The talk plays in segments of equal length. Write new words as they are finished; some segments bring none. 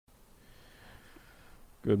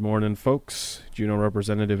Good morning, folks. Juneau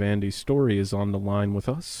Representative Andi Story is on the line with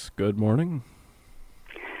us. Good morning.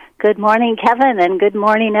 Good morning, Kevin, and good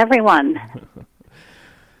morning, everyone.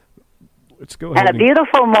 Let's go ahead. And a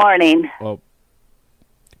beautiful morning. Well,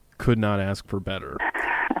 could not ask for better.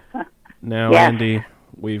 Now, Yes. Andi,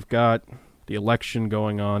 we've got the election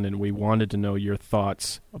going on, and we wanted to know your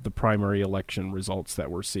thoughts of the primary election results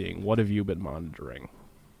that we're seeing. What have you been monitoring?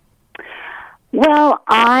 Well,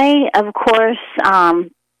 I, of course,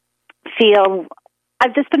 feel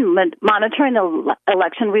I've just been monitoring the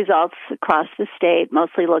election results across the state,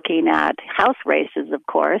 mostly looking at House races, of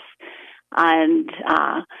course, and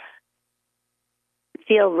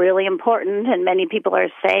feel really important. And many people are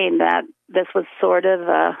saying that this was sort of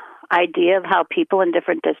a idea of how people in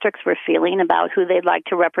different districts were feeling about who they'd like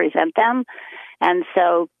to represent them. And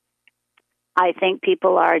so I think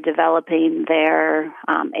people are developing their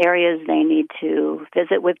areas they need to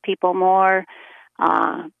visit with people more.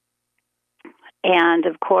 And,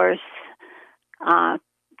 of course,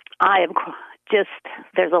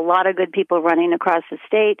 there's a lot of good people running across the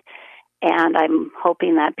state, and I'm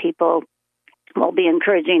hoping that people will be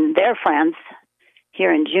encouraging their friends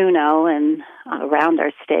here in Juneau and around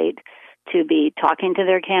our state to be talking to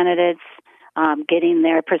their candidates, getting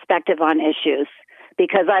their perspective on issues.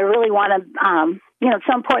 Because I really want to, it's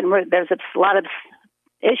so important. There's a lot of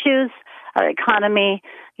issues, our economy,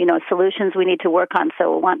 solutions we need to work on.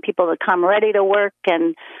 So we want people to come ready to work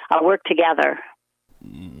and work together.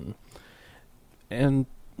 And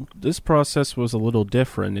this process was a little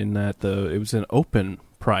different in that it was an open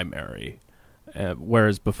primary,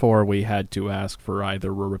 whereas before we had to ask for either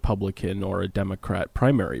a Republican or a Democrat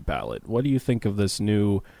primary ballot. What do you think of this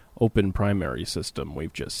new open primary system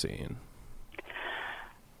we've just seen?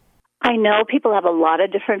 I know people have a lot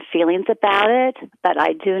of different feelings about it, but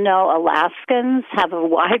I do know Alaskans have a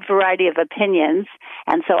wide variety of opinions,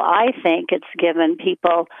 and so I think it's given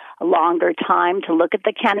people a longer time to look at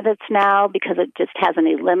the candidates now because it just hasn't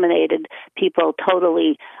eliminated people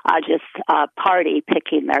totally just party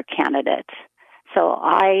picking their candidate. So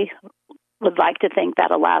I would like to think that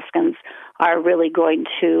Alaskans are really going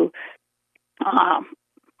to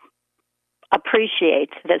appreciate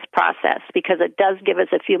this process because it does give us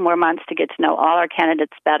a few more months to get to know all our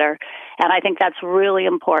candidates better, and I think that's really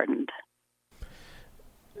important.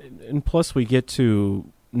 And plus we get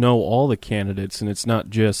to know all the candidates, and it's not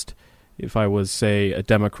just if I was, say, a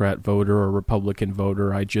Democrat voter or a Republican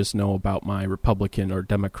voter, I just know about my Republican or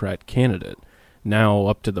Democrat candidate. Now,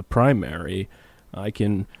 up to the primary, I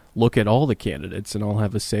can look at all the candidates, and I'll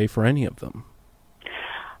have a say for any of them.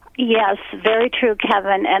 Yes, very true,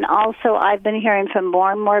 Kevin. And also, I've been hearing from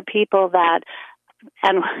more and more people that,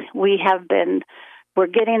 and we're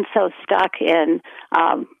getting so stuck in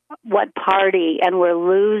what party, and we're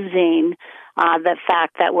losing the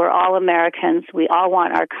fact that we're all Americans. We all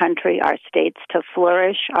want our country, our states to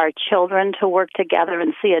flourish, our children to work together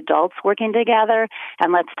and see adults working together.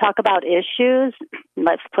 And let's talk about issues.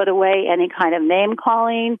 Let's put away any kind of name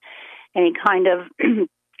calling, any kind of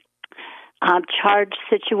charged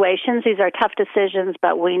situations. These are tough decisions,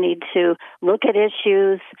 but we need to look at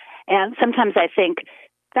issues. And sometimes I think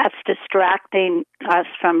that's distracting us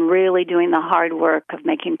from really doing the hard work of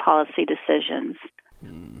making policy decisions.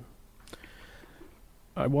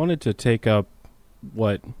 I wanted to take up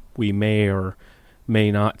what we may or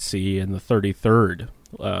may not see in the 33rd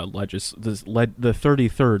the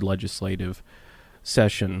 33rd legislative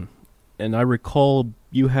session. And I recall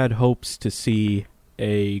you had hopes to see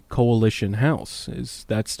a coalition house. Is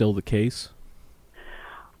that still the case?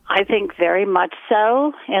 I think very much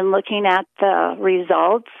so. In looking at the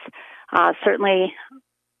results, certainly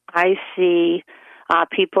I see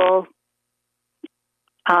people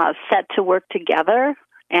set to work together,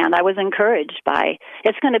 and I was encouraged by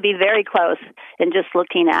it's going to be very close in just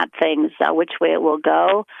looking at things, which way it will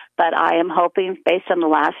go. But I am hoping, based on the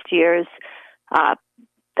last years,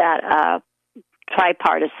 that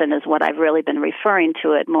tripartisan is what I've really been referring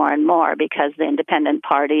to it more and more because the independent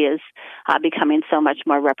party is becoming so much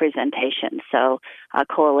more representation. So a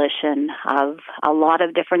coalition of a lot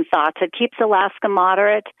of different thoughts. It keeps Alaska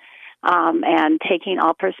moderate and taking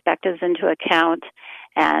all perspectives into account.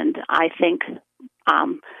 And I think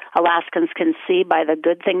Alaskans can see by the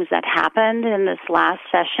good things that happened in this last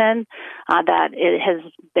session that it has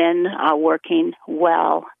been working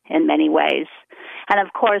well in many ways. And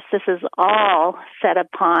of course, this is all set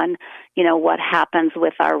upon, what happens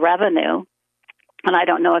with our revenue. And I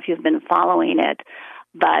don't know if you've been following it,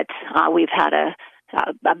 but we've had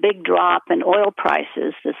a big drop in oil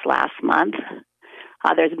prices this last month.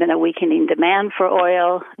 There's been a weakening demand for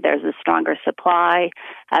oil. There's a stronger supply.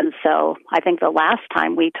 And so I think the last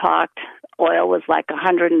time we talked, oil was like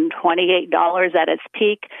 $128 at its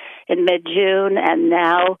peak in mid-June, and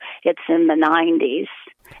now it's in the 90s.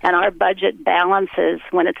 And our budget balances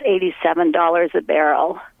when it's $87 a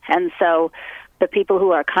barrel. And so the people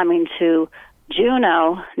who are coming to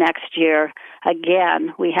Juneau next year,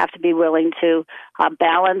 again, we have to be willing to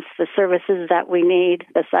balance the services that we need,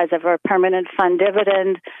 the size of our permanent fund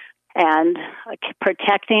dividend, and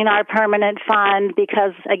protecting our permanent fund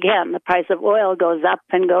because, again, the price of oil goes up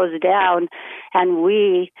and goes down. And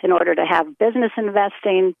we, in order to have business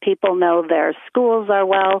investing, people know their schools are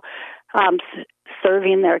well,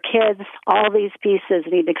 serving their kids, all these pieces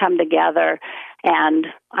need to come together. And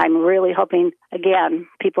I'm really hoping, again,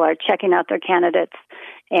 people are checking out their candidates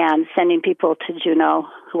and sending people to Juneau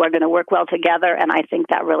who are going to work well together. And I think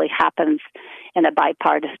that really happens in a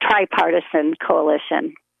tripartisan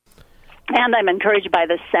coalition. And I'm encouraged by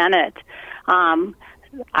the Senate.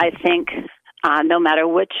 I think no matter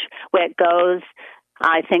which way it goes,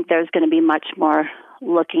 I think there's going to be much more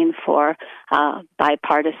looking for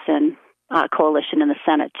bipartisan coalition in the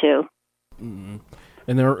Senate too. Mm-hmm.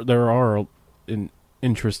 And there are an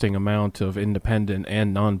interesting amount of independent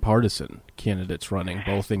and nonpartisan candidates running,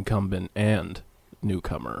 both incumbent and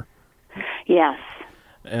newcomer. Yes.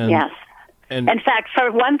 Yes. And in fact,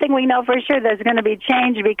 for one thing we know for sure, there's going to be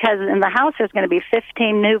change because in the House there's going to be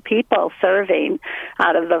 15 new people serving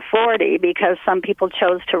out of the 40 because some people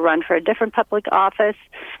chose to run for a different public office,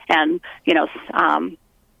 and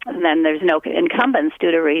and then there's no incumbents due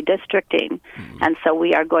to redistricting. Mm-hmm. And so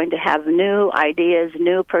we are going to have new ideas,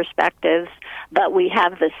 new perspectives, but we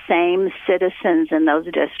have the same citizens in those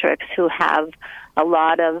districts who have a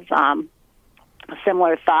lot of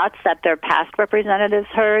similar thoughts that their past representatives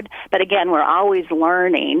heard. But again, we're always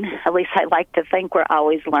learning. At least I like to think we're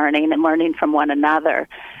always learning and learning from one another.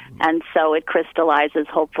 And so it crystallizes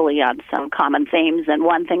hopefully on some common themes. And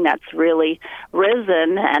one thing that's really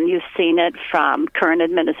risen, and you've seen it from current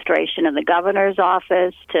administration in the governor's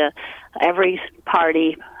office to every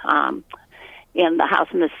party in the House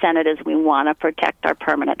and the Senate, is we want to protect our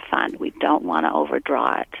permanent fund. We don't want to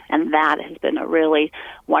overdraw it. And that has been a really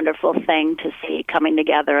wonderful thing to see coming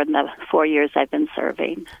together in the 4 years I've been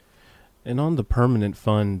serving. And on the permanent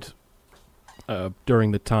fund,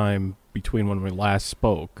 during the time between when we last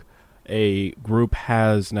spoke, a group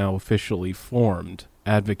has now officially formed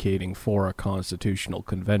advocating for a constitutional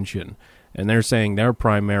convention. And they're saying their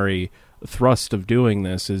primary thrust of doing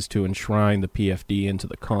this is to enshrine the PFD into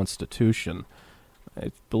the Constitution.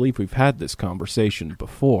 I believe we've had this conversation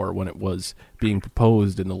before when it was being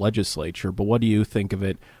proposed in the legislature, but what do you think of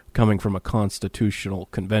it coming from a constitutional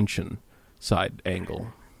convention side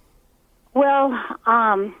angle? Well,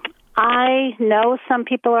 I know some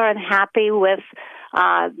people are unhappy with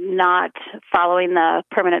not following the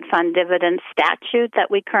permanent fund dividend statute that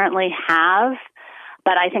we currently have.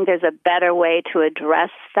 But I think there's a better way to address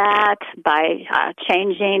that by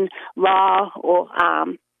changing law or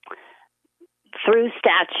through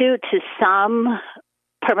statute to some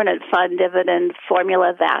permanent fund dividend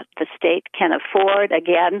formula that the state can afford.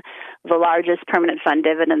 Again, the largest permanent fund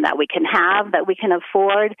dividend that we can have, that we can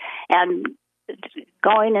afford. And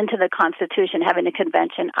going into the Constitution, having a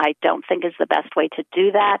convention, I don't think is the best way to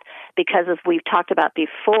do that because, as we've talked about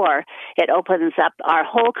before, it opens up our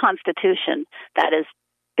whole Constitution that has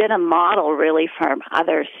been a model really for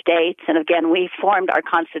other states. And again, we formed our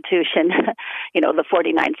Constitution, the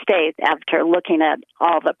 49 states, after looking at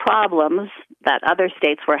all the problems that other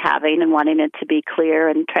states were having and wanting it to be clear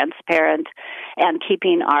and transparent and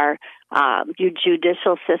keeping our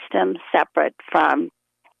judicial system separate from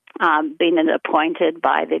being appointed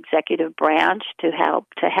by the executive branch to help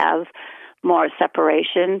to have more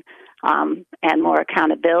separation and more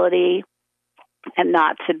accountability and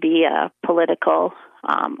not to be a political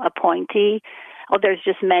appointee. Oh, there's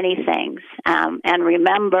just many things. And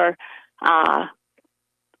remember,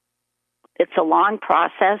 it's a long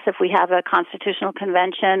process. If we have a constitutional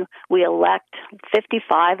convention, we elect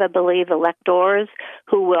 55, I believe, electors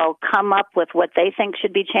who will come up with what they think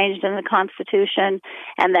should be changed in the Constitution,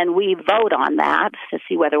 and then we vote on that to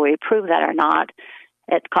see whether we approve that or not.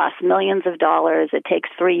 It costs millions of dollars. It takes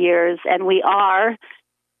 3 years, and we are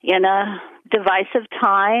in a divisive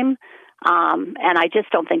time, and I just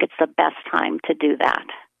don't think it's the best time to do that.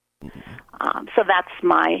 So that's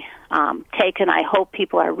my take, and I hope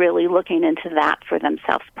people are really looking into that for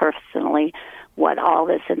themselves personally, what all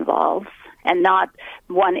this involves, and not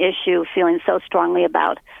one issue feeling so strongly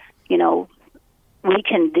about, we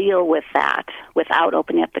can deal with that without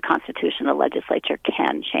opening up the Constitution. The legislature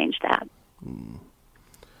can change that.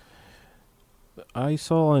 I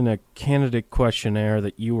saw in a candidate questionnaire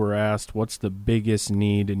that you were asked what's the biggest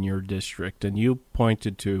need in your district, and you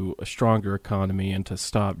pointed to a stronger economy and to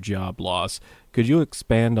stop job loss. Could you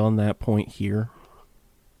expand on that point here?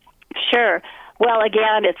 Sure. Well,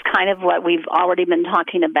 again, it's kind of what we've already been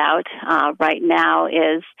talking about right now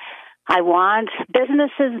is I want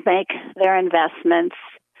businesses make their investments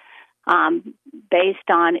based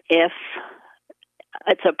on if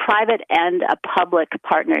it's a private and a public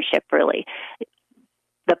partnership, really.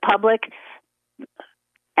 The public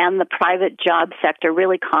and the private job sector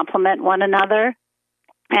really complement one another.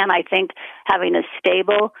 And I think having a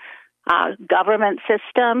stable government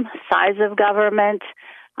system, size of government,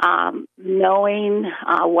 knowing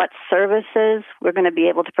what services we're going to be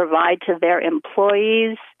able to provide to their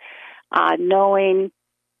employees, knowing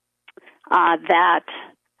that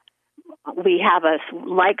we have a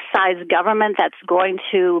like-sized government that's going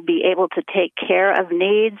to be able to take care of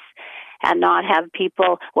needs and not have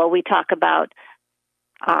people, we talk about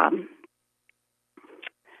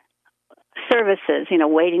services,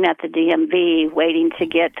 waiting at the DMV, waiting to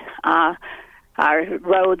get our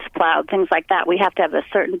roads plowed, things like that. We have to have a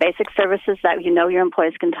certain basic services that your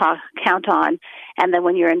employees can count on. And then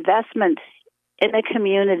when your investment in a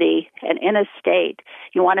community and in a state,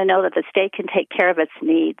 you want to know that the state can take care of its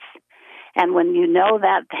needs. And when you know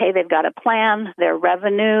that, hey, they've got a plan, their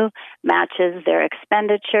revenue matches their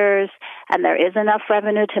expenditures, and there is enough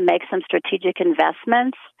revenue to make some strategic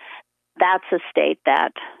investments, that's a state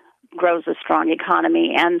that grows a strong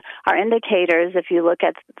economy. And our indicators, if you look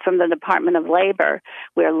at from the Department of Labor,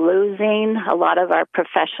 we're losing a lot of our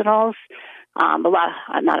professionals. I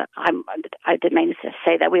didn't mean to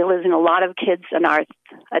say that. We're losing a lot of kids and our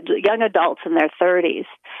young adults in their 30s.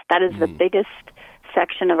 That is the biggest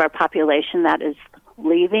section of our population that is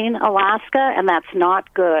leaving Alaska, and that's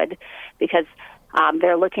not good because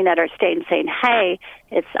they're looking at our state and saying, hey,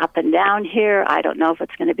 it's up and down here. I don't know if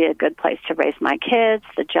it's going to be a good place to raise my kids.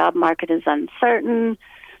 The job market is uncertain.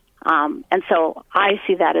 And so I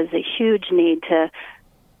see that as a huge need to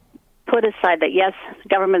put aside that, yes, the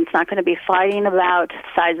government's not going to be fighting about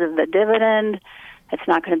size of the dividend. It's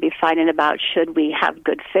not going to be fighting about should we have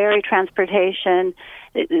good ferry transportation.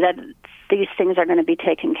 That these things are going to be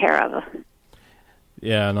taken care of.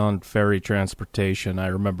 Yeah, and on ferry transportation, I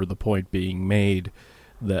remember the point being made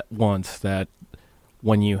that once that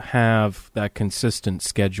when you have that consistent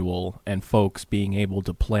schedule and folks being able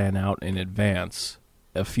to plan out in advance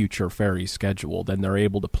a future ferry schedule, then they're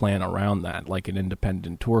able to plan around that, like an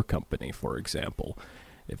independent tour company, for example.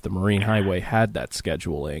 If the Marine Highway had that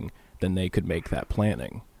scheduling, then they could make that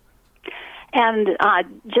planning. And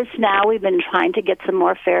just now we've been trying to get some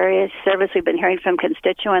more ferry service. We've been hearing from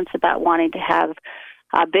constituents about wanting to have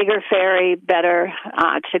a bigger ferry, better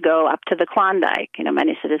to go up to the Klondike.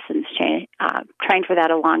 Many citizens trained for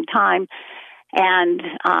that a long time. And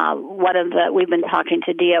we've been talking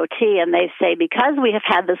to DOT, and they say because we have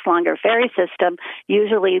had this longer ferry system,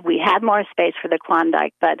 usually we had more space for the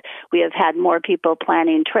Klondike, but we have had more people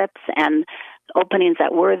planning trips, and openings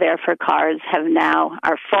that were there for cars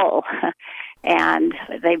are full. And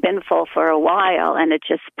they've been full for a while, and it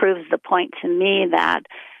just proves the point to me that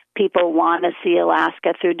people want to see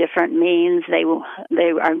Alaska through different means. They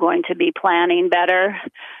are going to be planning better.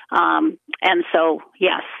 And so,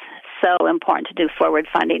 yes, so important to do forward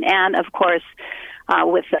funding. And, of course,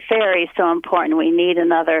 with the ferry, so important, we need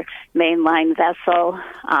another mainline vessel.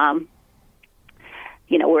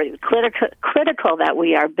 We're critical that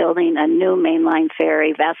we are building a new mainline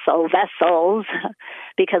ferry vessels,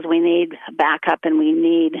 because we need backup and we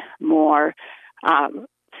need more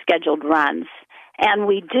scheduled runs. And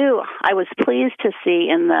we do. I was pleased to see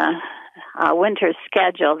in the winter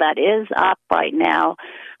schedule that is up right now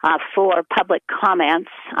for public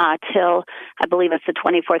comments till, I believe it's the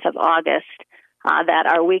 24th of August, that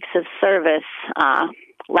our weeks of service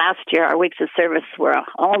last year, our weeks of service were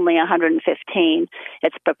only 115.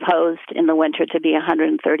 It's proposed in the winter to be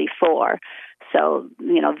 134. So,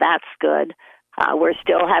 that's good. We're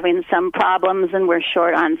still having some problems, and we're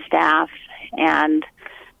short on staff, and,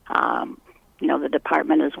 the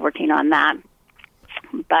department is working on that.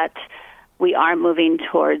 But we are moving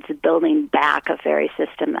towards building back a ferry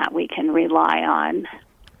system that we can rely on.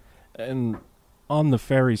 And on the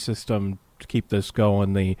ferry system, to keep this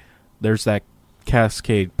going, there's that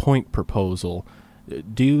Cascade Point proposal.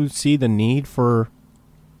 Do you see the need for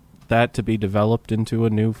that to be developed into a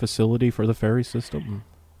new facility for the ferry system?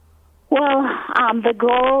 Well, the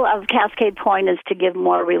goal of Cascade Point is to give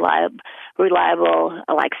more reliable,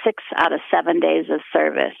 like 6 out of 7 days of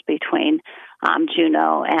service between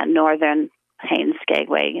Juneau and northern Haines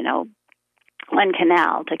Skagway. Glen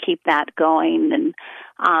Canal to keep that going,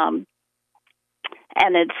 and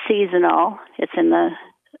it's seasonal. It's in the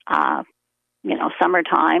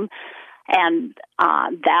summertime, and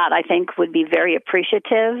that I think would be very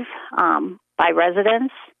appreciative by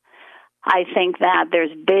residents. I think that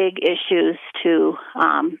there's big issues to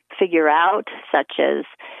figure out, such as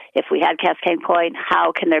if we had Cascade Point,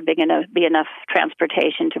 how can there be enough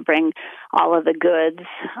transportation to bring all of the goods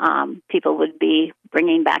people would be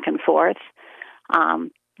bringing back and forth,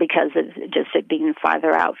 because of just it being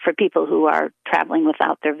farther out for people who are traveling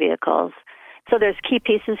without their vehicles. So there's key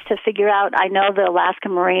pieces to figure out. I know the Alaska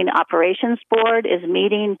Marine Operations Board is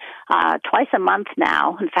meeting twice a month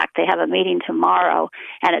now. In fact, they have a meeting tomorrow,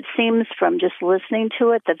 and it seems from just listening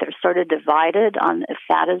to it that they're sort of divided on if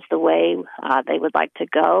that is the way they would like to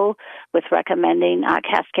go with recommending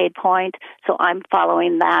Cascade Point. So I'm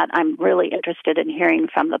following that. I'm really interested in hearing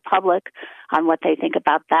from the public on what they think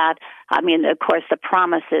about that. I mean, of course, the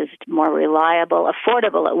promise is more reliable,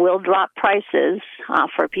 affordable. It will drop prices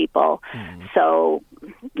for people. Mm-hmm. So,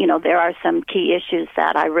 there are some key issues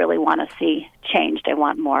that I really want to see changed. I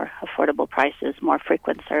want more affordable prices, more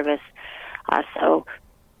frequent service. So,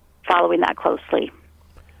 following that closely.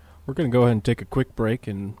 We're going to go ahead and take a quick break,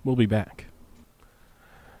 and we'll be back.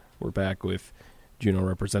 We're back with Juneau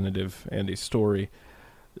Representative Andi Story.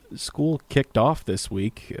 School kicked off this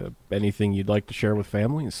week. Anything you'd like to share with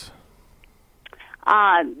families?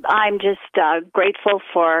 I'm just grateful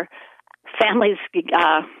for families,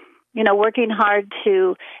 working hard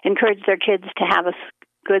to encourage their kids to have a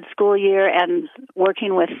good school year and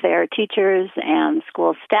working with their teachers and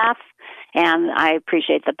school staff. And I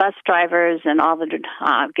appreciate the bus drivers and all the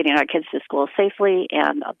getting our kids to school safely,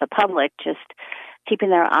 and the public just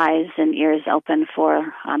keeping their eyes and ears open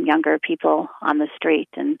for younger people on the street.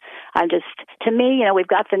 And to me, we've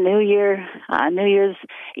got the New Year's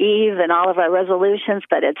Eve and all of our resolutions,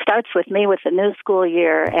 but it starts with me with the new school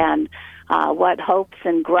year and what hopes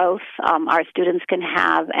and growth our students can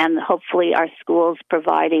have, and hopefully our schools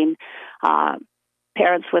providing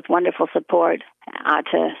parents with wonderful support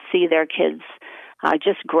to see their kids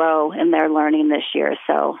just grow in their learning this year.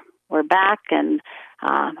 So we're back, and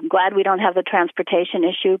I'm glad we don't have the transportation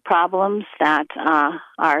issue problems that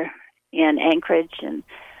are in Anchorage and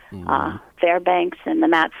Fairbanks and the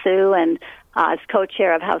Mat-Su. And as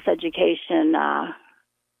co-chair of House Education,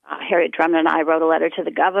 Harriet Drummond and I wrote a letter to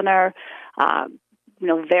the governor,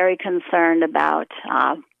 very concerned about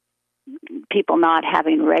people not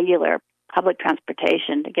having regular public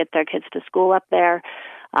transportation to get their kids to school up there.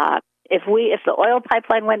 If the oil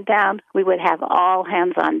pipeline went down, we would have all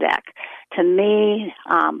hands on deck. To me,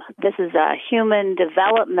 this is a human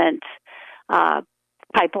development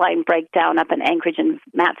pipeline breakdown up in Anchorage and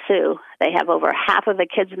Mat-Su. They have over half of the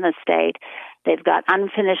kids in the state. They've got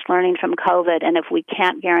unfinished learning from COVID, and if we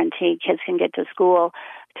can't guarantee kids can get to school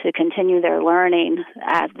to continue their learning,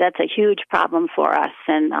 that's a huge problem for us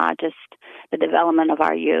and just the development of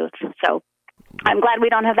our youth. So I'm glad we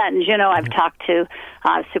don't have that in Juneau. I've talked to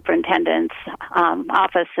superintendent's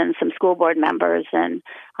office and some school board members, and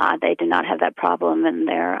they do not have that problem, and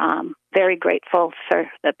they're very grateful for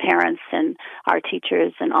the parents and our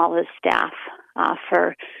teachers and all the staff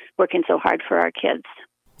for working so hard for our kids.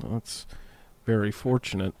 That's very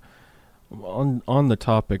fortunate. On the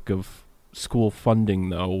topic of school funding,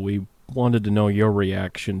 though, we wanted to know your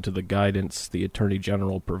reaction to the guidance the Attorney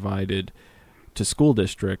General provided to school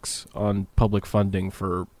districts on public funding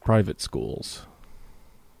for private schools.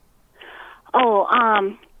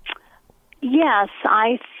 Yes,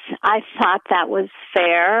 I thought that was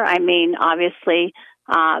fair. I mean, obviously,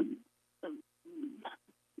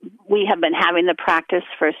 we have been having the practice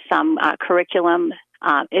for some curriculum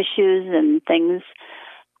issues and things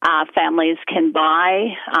families can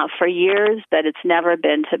buy for years, but it's never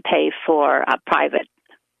been to pay for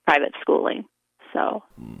private schooling. So,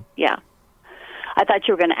 yeah. I thought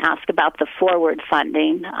you were going to ask about the forward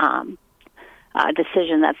funding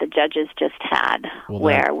decision that the judges just had,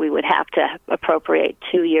 where we would have to appropriate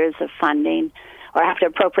 2 years of funding, or have to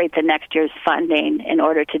appropriate the next year's funding in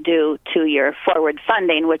order to do 2-year forward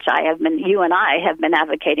funding, which you and I have been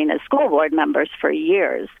advocating as school board members for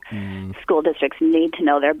years. School districts need to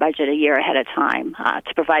know their budget a year ahead of time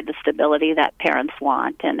to provide the stability that parents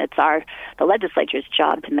want, and it's the legislature's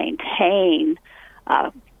job to maintain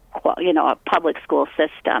a public school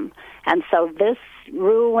system. And so this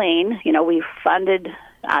ruling, we funded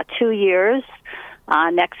 2 years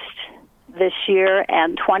this year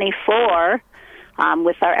and 24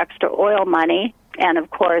 with our extra oil money. And, of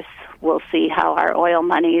course, we'll see how our oil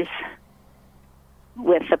monies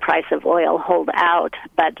with the price of oil hold out.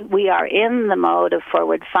 But we are in the mode of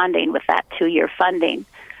forward funding with that 2-year funding.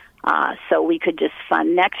 So we could just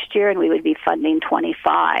fund next year, and we would be funding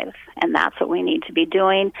 25, and that's what we need to be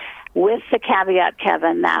doing. With the caveat,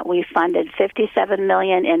 Kevin, that we funded $57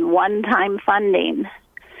 million in one-time funding,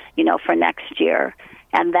 for next year,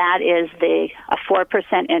 and that is a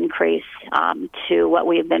 4% increase to what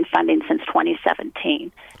we have been funding since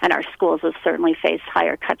 2017. And our schools have certainly faced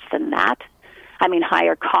higher cuts than that.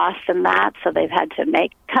 Higher costs than that, so they've had to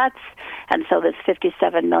make cuts, and so this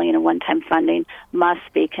 $57 million in one-time funding must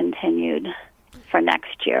be continued for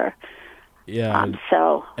next year. Yeah.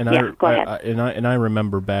 Go ahead. I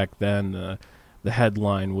remember back then the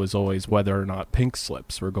headline was always whether or not pink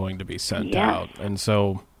slips were going to be sent out, and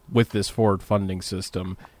so with this forward funding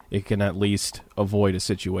system, it can at least avoid a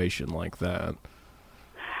situation like that.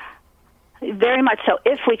 Very much so.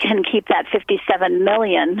 If we can keep that $57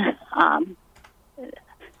 million.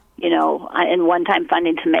 In one-time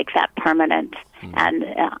funding to make that permanent. And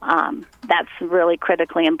that's really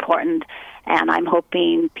critically important. And I'm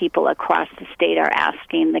hoping people across the state are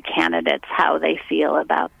asking the candidates how they feel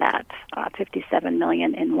about that $57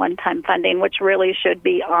 million in one-time funding, which really should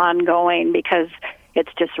be ongoing because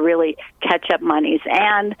it's just really catch-up monies.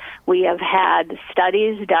 And we have had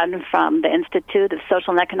studies done from the Institute of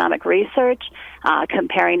Social and Economic Research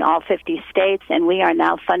comparing all 50 states, and we are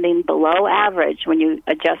now funding below average when you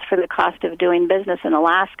adjust for the cost of doing business in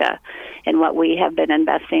Alaska and what we have been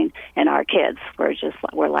investing in our kids.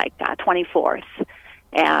 We're like 24th,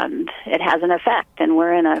 and it has an effect. And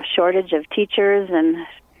we're in a shortage of teachers, and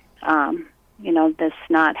this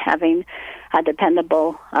not having a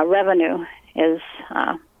dependable revenue is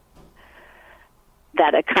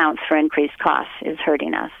that accounts for increased costs is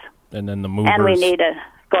hurting us. And then the movers. And we need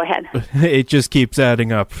go ahead. It just keeps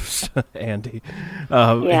adding up, Andi.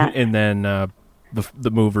 And then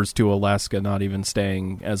the movers to Alaska not even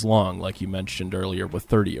staying as long, like you mentioned earlier, with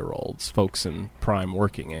 30-year-olds, folks in prime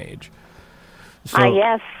working age. So,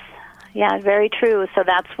 yes. Yeah, very true. So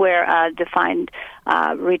that's where a defined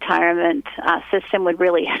retirement system would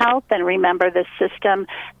really help. And remember this system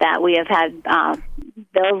that we have had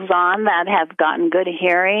bills on that have gotten good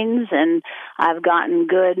hearings and I've gotten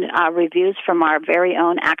good reviews from our very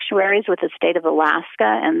own actuaries with the state of Alaska,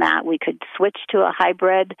 and that we could switch to a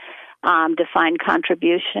hybrid defined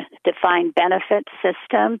benefit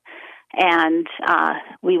system, and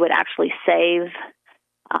we would actually save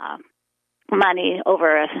money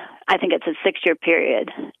over, I think it's a 6-year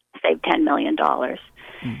period, save $10 million.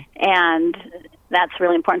 And that's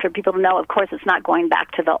really important for people to know. Of course, it's not going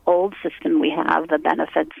back to the old system we have. The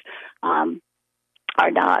benefits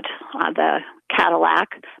are not the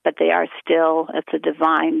Cadillac, but they are still, it's a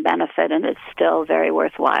divine benefit, and it's still very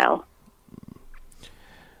worthwhile.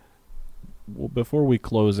 Well, before we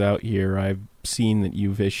close out here, I've seen that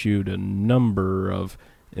you've issued a number of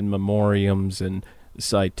in memoriams and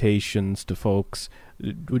citations to folks.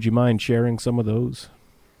 Would you mind sharing some of those?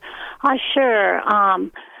 Sure.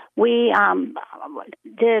 We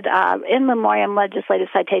did in memoriam legislative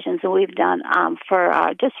citations, and we've done for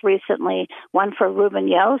just recently one for Ruben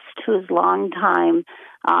Yost, who's a longtime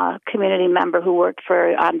community member who worked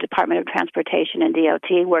for Department of Transportation and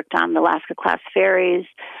DOT, worked on the Alaska Class Ferries,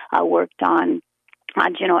 worked on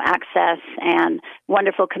Juneau Access, and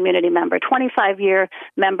wonderful community member, 25-year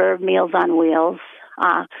member of Meals on Wheels,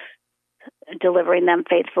 delivering them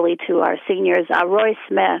faithfully to our seniors. Roy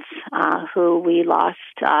Smith, who we lost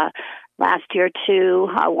last year to,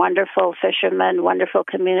 a wonderful fisherman, wonderful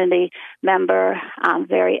community member,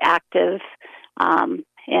 very active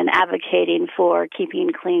in advocating for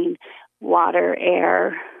keeping clean water,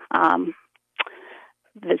 air,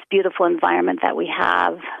 this beautiful environment that we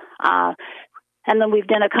have. And then we've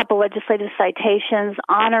done a couple legislative citations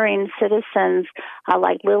honoring citizens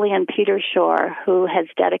like Lillian Petershore, who has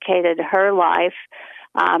dedicated her life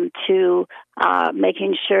to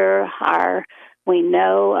making sure we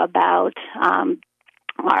know about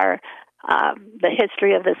the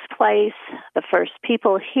history of this place, the first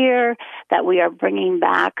people here, that we are bringing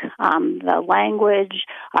back the language,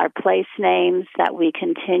 our place names, that we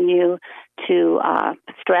continue to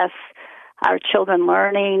stress our children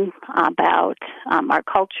learning about our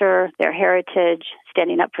culture, their heritage,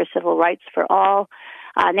 standing up for civil rights for all.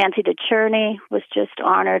 Nancy DeCherney was just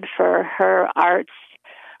honored for her arts,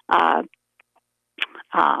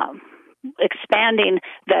 expanding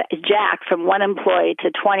the JAC from 1 employee to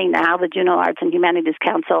 20 now, the Juneau Arts and Humanities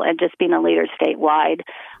Council, and just being a leader statewide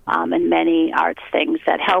in many arts things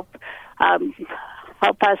that help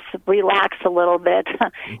help us relax a little bit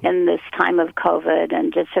in this time of COVID,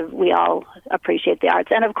 and just we all appreciate the arts.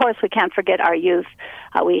 And of course, we can't forget our youth.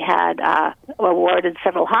 We had awarded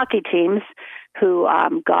several hockey teams who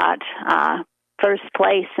got first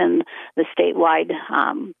place in the statewide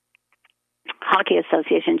Hockey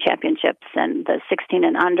Association championships, and the 16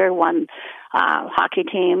 and under one hockey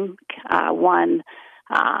team won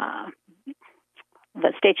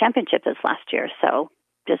the state championship this last year. So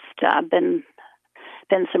just been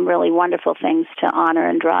some really wonderful things to honor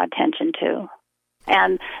and draw attention to.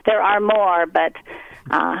 And there are more, but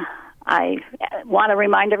I want to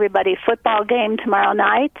remind everybody, football game tomorrow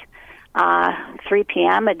night, 3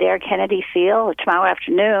 p.m. at Dare Kennedy Field tomorrow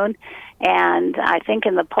afternoon. And I think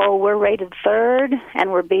in the poll we're rated third,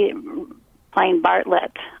 and we're playing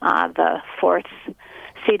Bartlett, the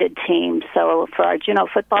fourth-seeded team. So for our Juneau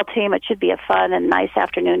football team, it should be a fun and nice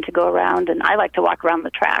afternoon to go around. And I like to walk around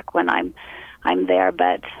the track when I'm there,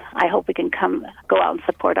 but I hope we can go out and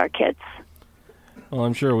support our kids. Well,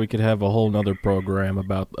 I'm sure we could have a whole nother program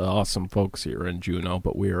about the awesome folks here in Juneau,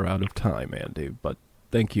 but we are out of time, Andi. But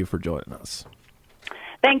thank you for joining us.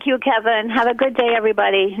 Thank you, Kevin. Have a good day,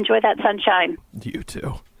 everybody. Enjoy that sunshine. You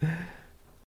too.